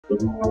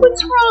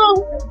What's wrong?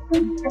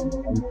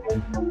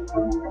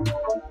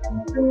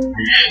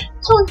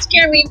 Don't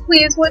scare me,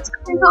 please. What's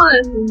going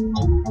on?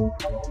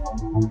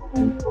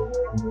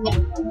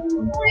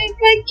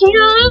 I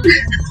can't.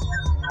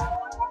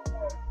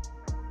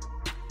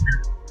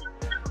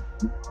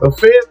 The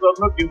feds are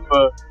looking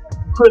for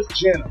Kris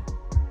Jenner.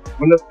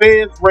 When the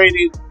feds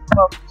raided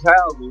Puff's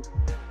houses,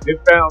 they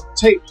found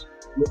tapes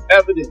with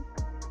evidence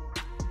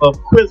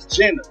of Kris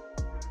Jenner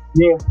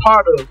being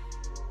part of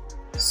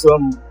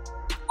some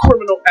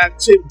criminal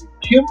activity.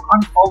 Kim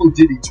unfollowed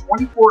Diddy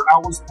 24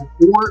 hours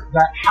before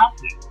that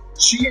happened.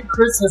 She and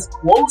Kris has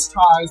close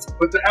ties,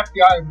 but the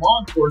FBI and law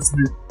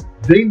enforcement,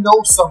 they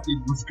know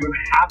something was going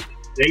to happen.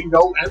 They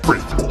know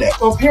everything.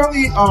 Well,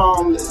 apparently,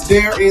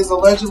 there is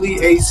allegedly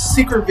a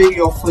secret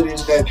video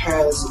footage that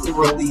has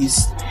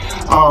released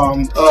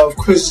of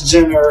Kris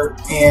Jenner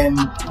in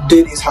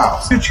Diddy's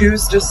house. You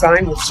choose to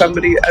sign with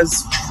somebody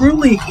as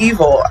truly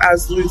evil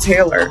as Lou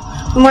Taylor,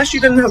 unless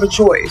you didn't have a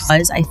choice.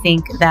 I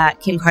think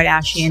that Kim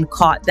Kardashian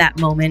caught that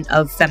moment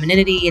of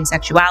femininity and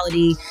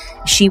sexuality.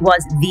 She is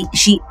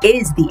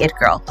the it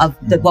girl of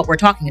what we're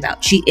talking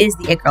about. She is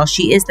the it girl.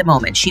 She is the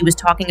moment. She was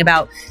talking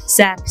about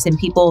sex and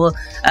people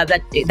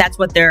that's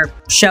what their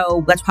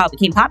show, that's how it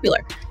became popular.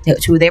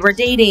 It's who they were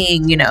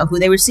dating, you know, who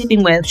they were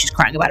sleeping with. She's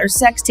crying about her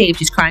sex tape.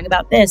 She's crying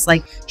about this.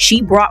 Like,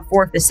 she brought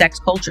forth the sex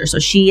culture. So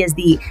she is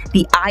the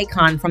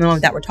icon from the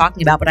moment that we're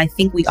talking about. But I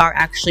think we are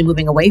actually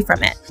moving away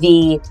from it.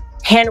 The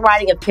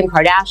handwriting of Kim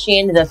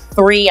Kardashian, the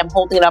 3, I'm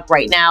holding it up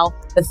right now,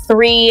 the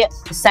 3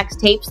 sex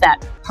tapes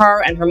that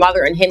her and her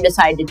mother and him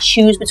decided to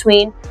choose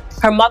between.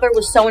 Her mother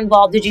was so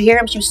involved. Did you hear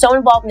him? She was so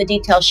involved in the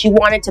details. She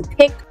wanted to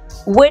pick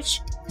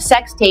which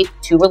sex tape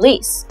to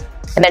release.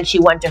 And then she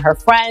went to her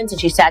friends and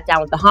she sat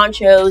down with the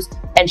honchos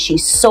and she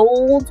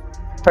sold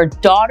her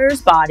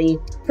daughter's body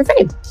for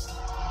fame.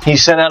 He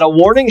sent out a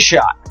warning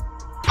shot,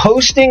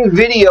 posting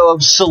video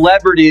of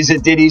celebrities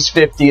at Diddy's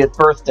 50th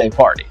birthday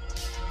party.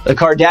 The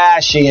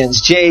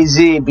Kardashians,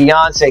 Jay-Z,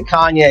 Beyonce,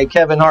 Kanye,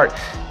 Kevin Hart,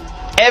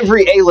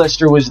 every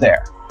A-lister was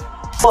there.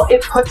 Well,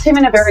 it puts him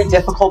in a very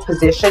difficult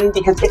position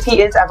because if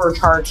he is ever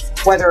charged,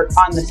 whether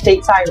on the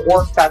state side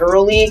or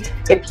federally,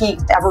 if he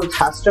ever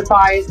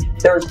testifies,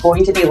 there's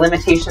going to be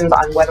limitations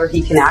on whether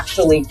he can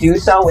actually do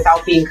so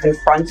without being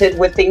confronted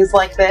with things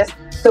like this.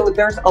 So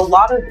there's a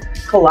lot of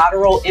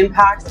collateral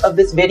impacts of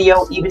this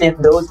video, even if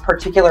those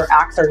particular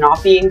acts are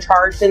not being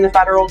charged in the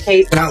federal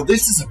case. Now,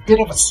 this is a bit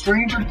of a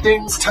Stranger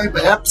Things type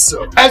of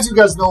episode. As you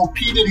guys know,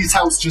 P. Diddy's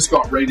house just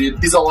got raided.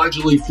 He's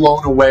allegedly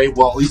flown away.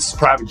 Well, at least his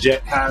private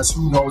jet has.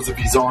 Who knows if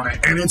he's on it?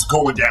 And it's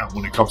going down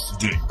when it comes to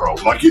Diddy, bro.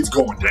 Like, it's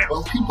going down.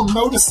 Well, people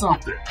notice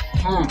something.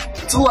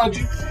 It's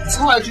alleged. It's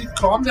alleged.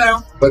 Calm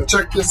down. But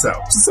check this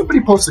out. Somebody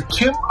posted,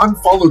 Kim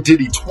unfollowed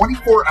Diddy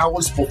 24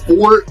 hours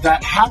before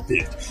that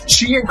happened.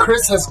 She and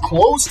Kris has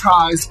close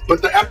ties,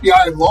 but the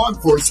FBI and law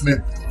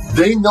enforcement,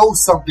 they know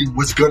something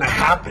was going to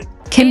happen.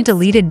 Kim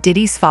deleted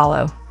Diddy's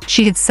follow.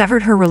 She had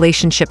severed her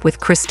relationship with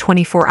Kris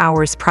 24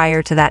 hours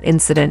prior to that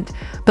incident,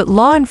 but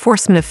law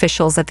enforcement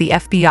officials at the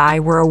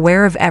FBI were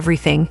aware of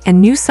everything and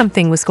knew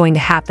something was going to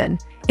happen.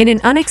 In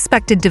an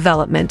unexpected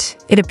development,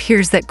 it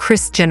appears that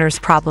Kris Jenner's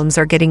problems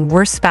are getting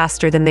worse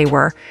faster than they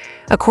were.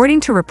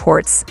 According to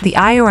reports, the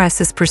IRS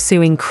is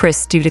pursuing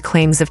Kris due to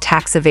claims of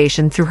tax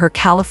evasion through her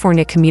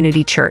California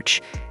community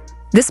church.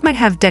 This might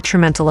have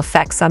detrimental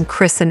effects on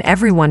Kris and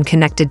everyone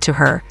connected to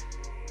her.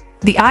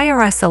 The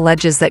IRS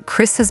alleges that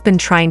Kris has been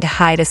trying to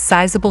hide a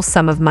sizable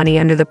sum of money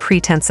under the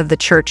pretense of the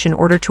church in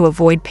order to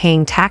avoid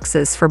paying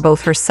taxes for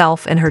both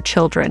herself and her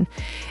children.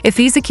 If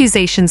these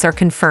accusations are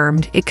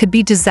confirmed, it could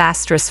be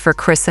disastrous for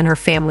Kris and her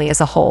family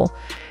as a whole.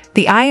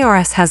 The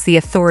IRS has the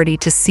authority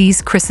to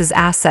seize Kris's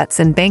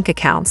assets and bank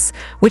accounts,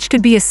 which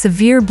could be a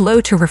severe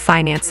blow to her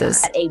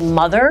finances. A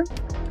mother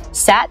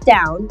sat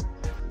down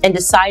and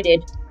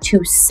decided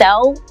to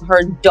sell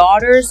her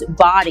daughter's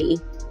body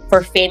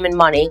for fame and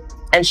money,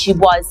 and she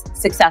was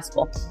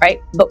successful,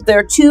 right? But there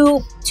are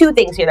two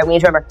things here that we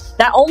need to remember.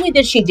 Not only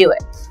did she do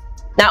it,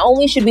 not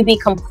only should we be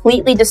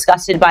completely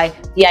disgusted by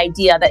the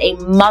idea that a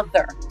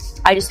mother,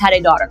 I just had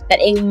a daughter, that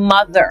a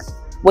mother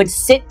would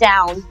sit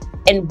down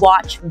and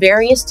watch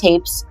various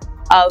tapes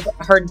of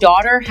her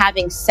daughter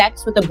having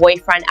sex with a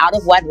boyfriend out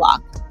of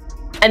wedlock,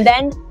 and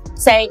then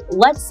say,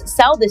 let's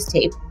sell this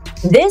tape.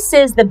 This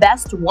is the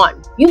best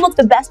one. You look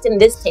the best in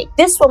this tape.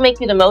 This will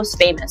make you the most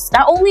famous.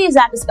 Not only is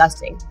that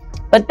disgusting,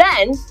 but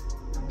then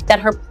that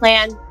her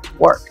plan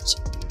worked.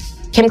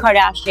 Kim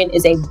Kardashian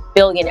is a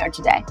billionaire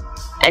today,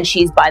 and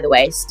she's, by the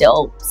way,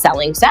 still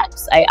selling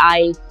sex.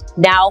 I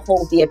now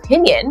hold the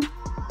opinion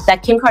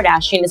that Kim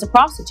Kardashian is a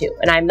prostitute,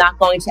 and I'm not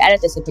going to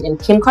edit this opinion.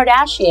 Kim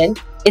Kardashian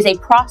is a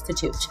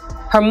prostitute.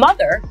 Her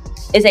mother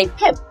is a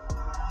pimp.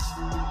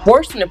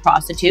 Worse than a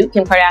prostitute,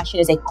 Kim Kardashian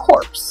is a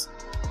corpse.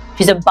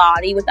 She's a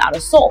body without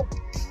a soul.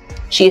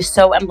 She is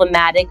so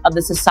emblematic of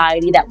the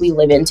society that we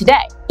live in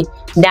today.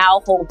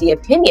 Now hold the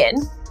opinion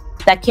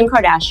that Kim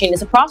Kardashian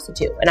is a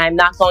prostitute, and I'm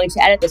not going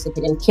to edit this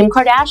opinion. Kim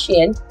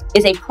Kardashian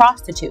is a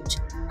prostitute.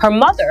 Her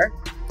mother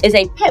is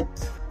a pimp.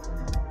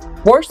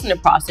 Worse than a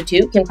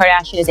prostitute, Kim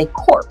Kardashian is a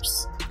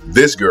corpse.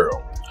 this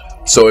girl.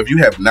 So if you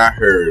have not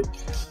heard,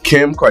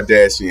 Kim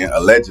Kardashian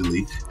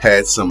allegedly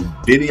had some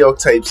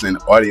videotapes and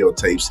audio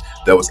tapes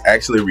that was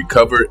actually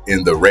recovered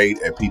in the raid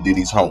at P.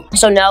 Diddy's home.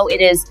 So no,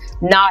 it is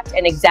not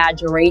an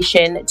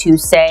exaggeration to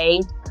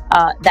say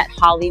that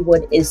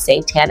Hollywood is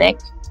satanic,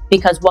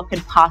 because what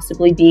could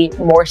possibly be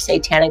more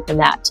satanic than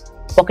that?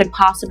 What could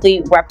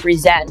possibly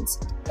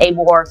represent a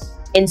more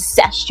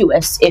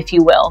incestuous, if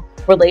you will,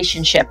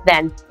 relationship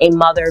than a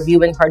mother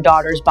viewing her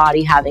daughter's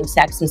body, having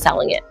sex, and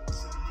selling it?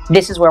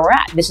 This is where we're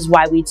at. This is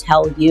why we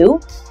tell you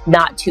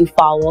not to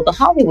follow the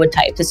Hollywood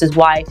type. This is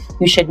why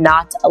you should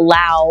not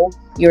allow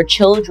your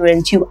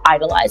children to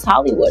idolize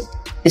Hollywood.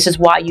 This is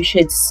why you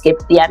should skip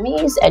the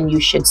Emmys, and you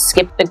should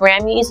skip the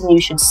Grammys, and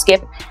you should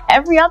skip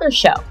every other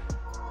show.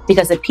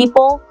 Because the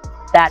people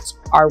that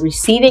are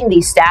receiving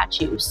these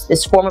statues,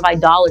 this form of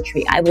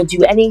idolatry, I will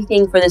do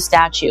anything for the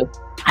statue.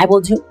 I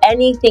will do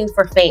anything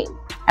for fame.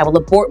 I will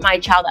abort my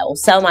child. I will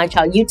sell my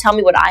child. You tell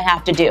me what I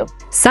have to do.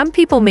 Some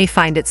people may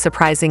find it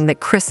surprising that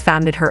Kris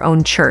founded her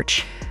own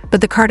church, but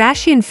the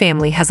Kardashian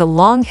family has a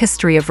long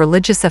history of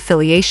religious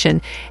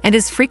affiliation and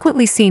is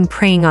frequently seen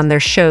praying on their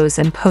shows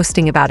and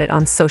posting about it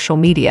on social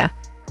media.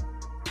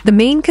 The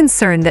main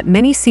concern that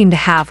many seem to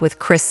have with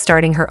Kris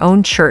starting her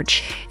own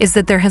church is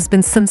that there has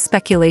been some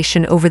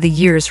speculation over the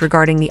years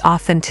regarding the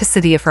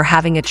authenticity of her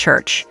having a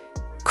church.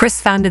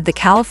 Kris founded the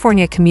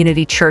California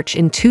Community Church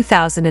in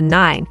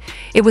 2009.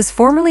 It was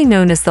formerly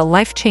known as the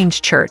Life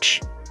Change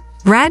Church.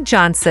 Brad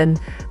Johnson,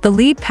 the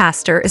lead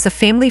pastor, is a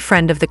family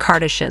friend of the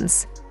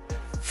Kardashians.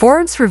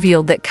 Forbes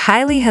revealed that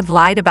Kylie had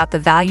lied about the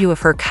value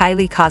of her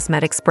Kylie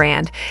Cosmetics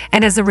brand,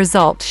 and as a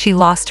result, she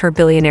lost her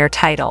billionaire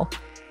title.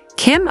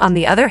 Kim, on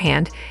the other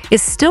hand,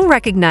 is still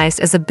recognized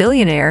as a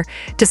billionaire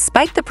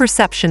despite the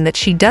perception that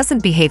she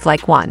doesn't behave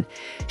like one.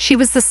 She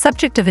was the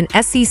subject of an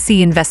SEC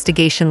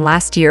investigation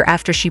last year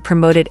after she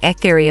promoted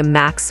Ethereum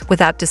Max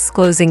without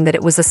disclosing that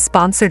it was a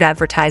sponsored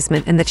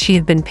advertisement and that she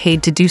had been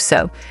paid to do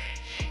so.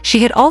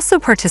 She had also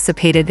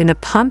participated in a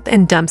pump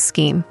and dump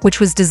scheme, which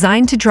was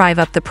designed to drive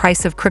up the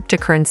price of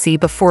cryptocurrency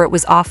before it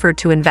was offered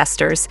to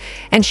investors,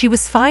 and she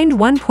was fined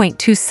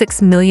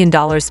 $1.26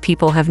 million.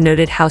 People have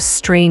noted how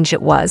strange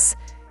it was.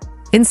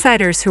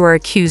 Insiders who are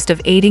accused of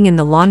aiding in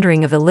the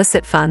laundering of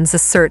illicit funds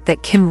assert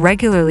that Kim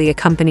regularly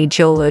accompanied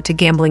J.Lo to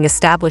gambling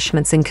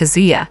establishments in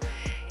Kazuya.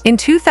 In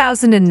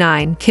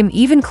 2009, Kim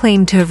even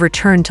claimed to have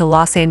returned to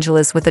Los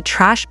Angeles with a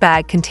trash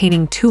bag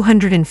containing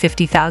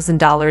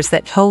 $250,000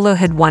 that J.Lo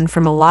had won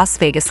from a Las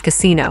Vegas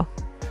casino.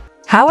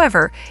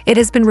 However, it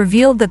has been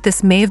revealed that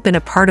this may have been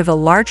a part of a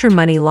larger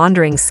money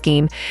laundering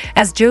scheme,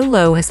 as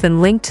J.Lo has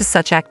been linked to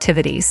such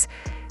activities.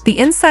 The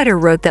insider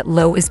wrote that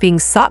Lo is being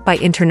sought by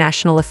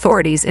international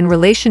authorities in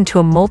relation to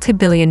a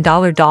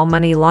multi-billion-dollar doll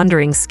money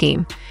laundering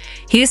scheme.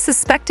 He is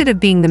suspected of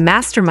being the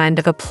mastermind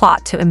of a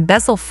plot to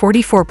embezzle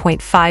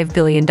 $44.5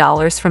 billion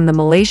from the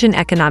Malaysian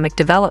Economic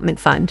Development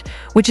Fund,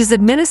 which is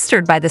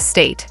administered by the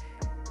state.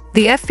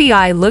 The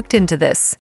FBI looked into this,